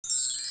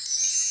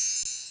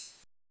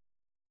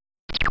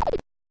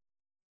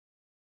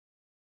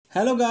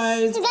Hello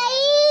guys.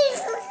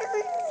 Guys.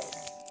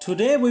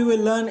 Today we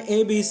will learn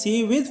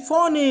ABC with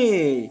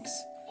phonics.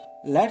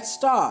 Let's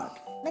start.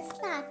 Let's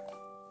start.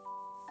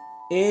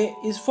 A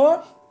is for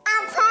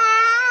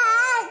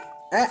Apple.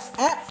 a.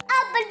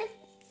 Apple.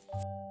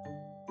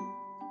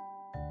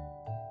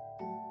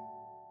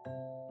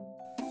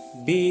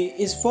 B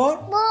is for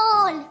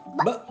Ball.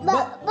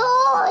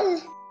 Ball.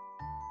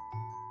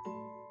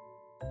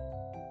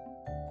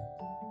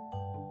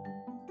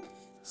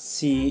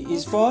 C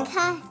is for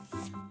Cat.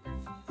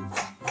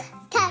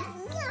 Cat.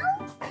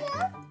 Meow.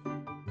 Meow.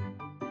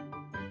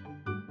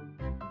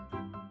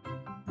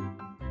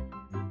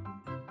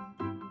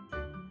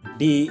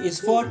 D is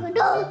for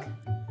Dog.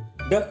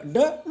 D.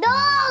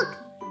 Dog.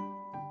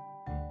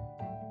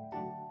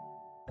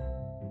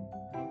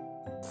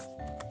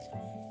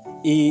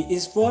 E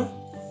is for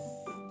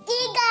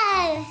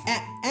Eagle.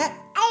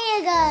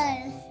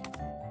 Eagle.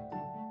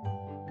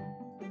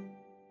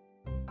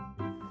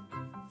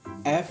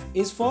 F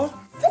is for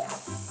Fish.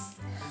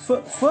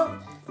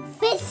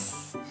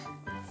 Fish.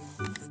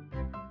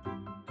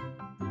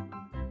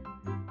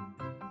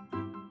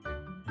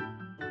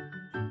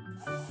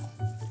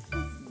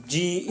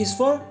 G is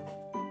for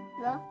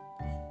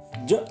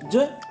J.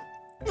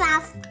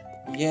 Giraffe.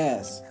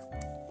 Yes.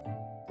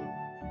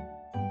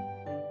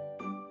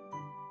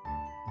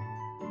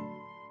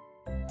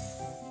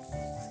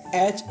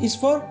 H is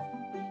for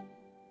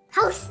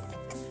House.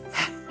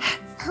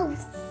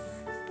 House.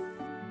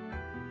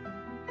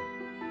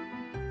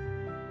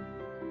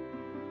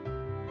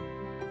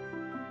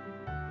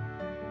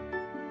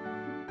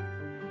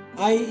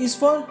 I is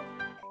for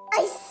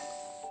Ice.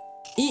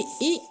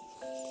 E.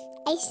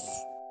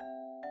 Ice.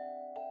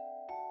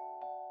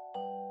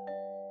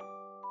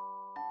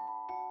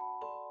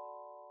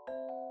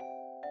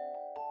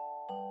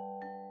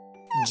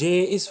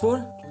 J is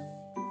for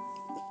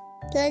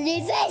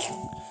Jellyfish.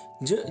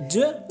 J.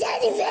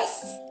 Jellyfish.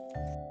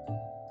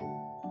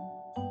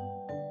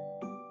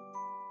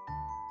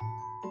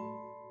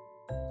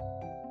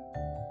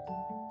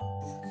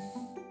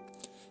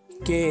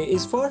 K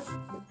is for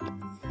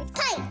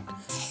Kite.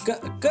 K.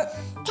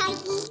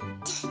 Kite.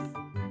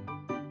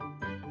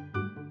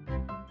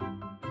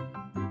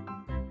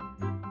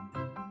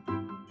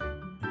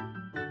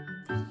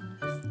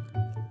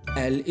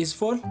 L is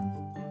for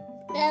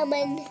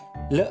Lemon.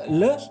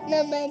 L.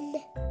 Lemon.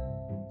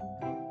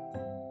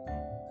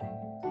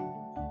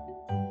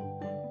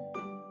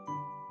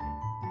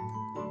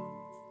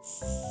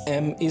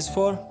 M is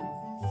for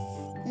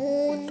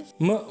Moon.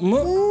 M.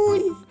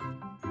 Moon.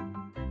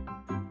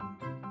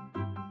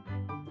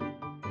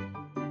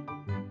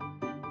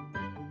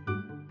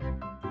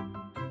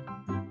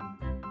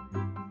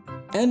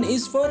 N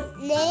is for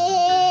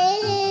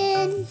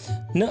Lens.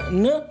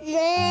 N. Lens.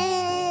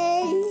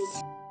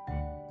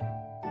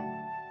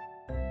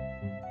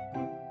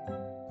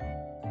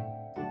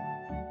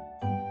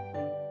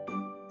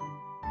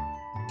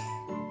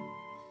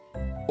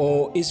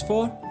 O is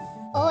for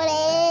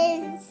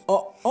Orange.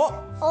 O.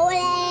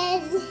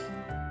 Orange.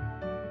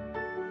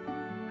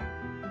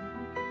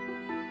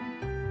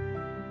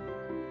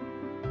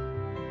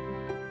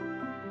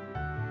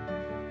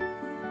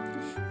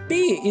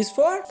 P is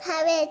for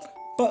Parrot.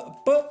 P.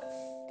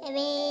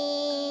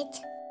 Parrot.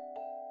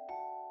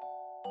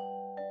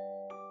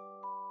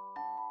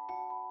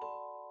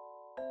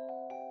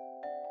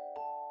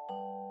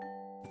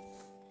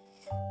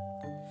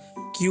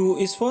 Q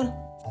is for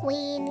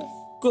Queen.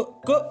 K.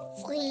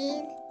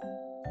 Queen.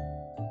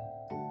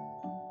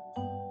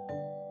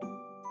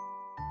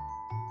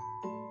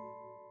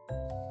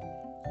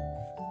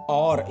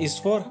 R is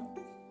for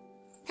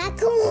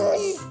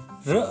Raccoon.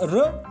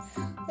 R.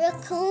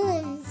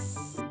 Raccoon.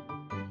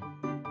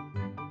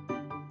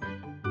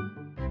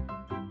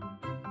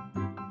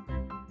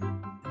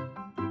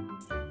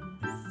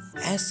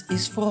 S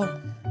is for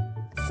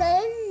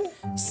Sun.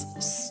 S.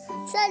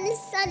 Sun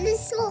is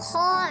so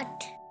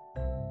hot.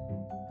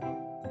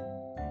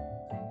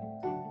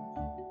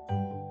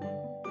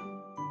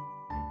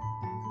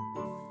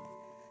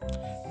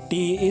 T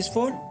is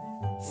for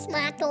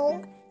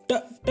Tomato. T.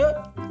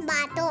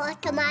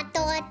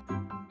 Tomato.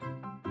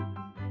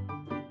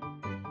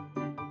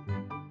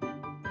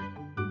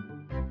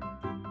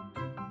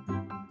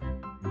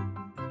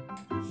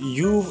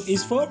 U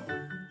is for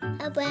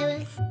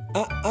Umbrella.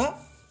 A.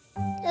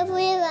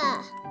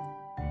 Umbrella.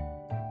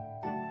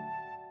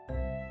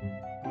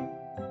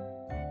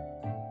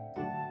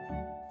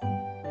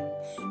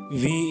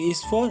 V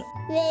is for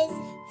With.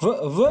 V.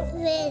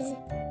 With.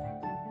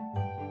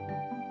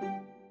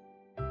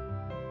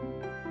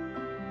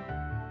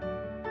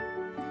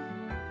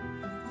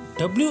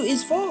 W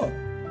is for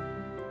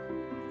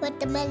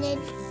Watermelon.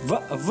 V.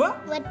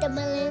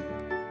 Watermelon.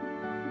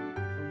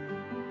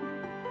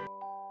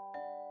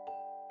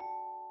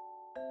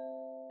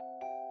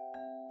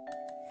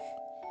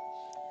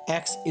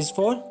 X is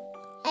for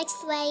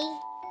X-ray.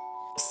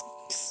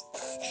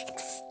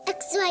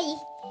 X-ray.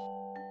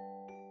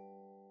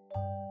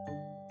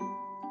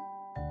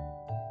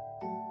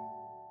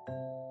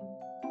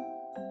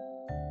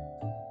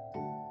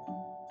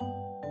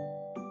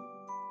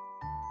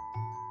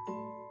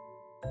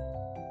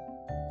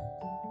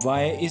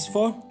 Y is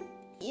for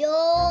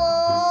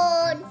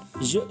Yawn.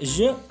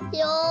 J.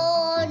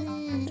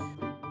 Yawn.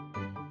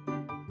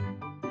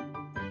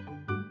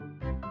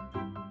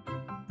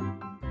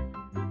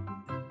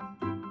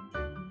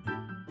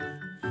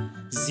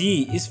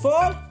 Z is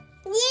for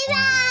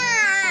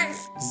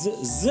Giraffe.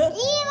 Z.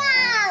 Giraffe.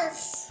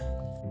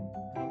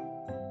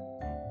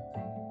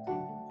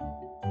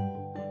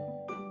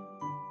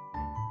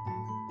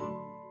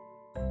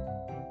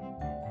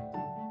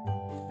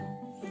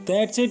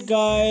 That's it,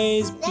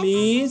 guys.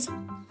 Please.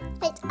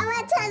 It's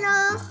our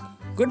channel.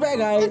 Goodbye,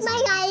 guys.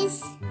 Goodbye,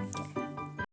 guys.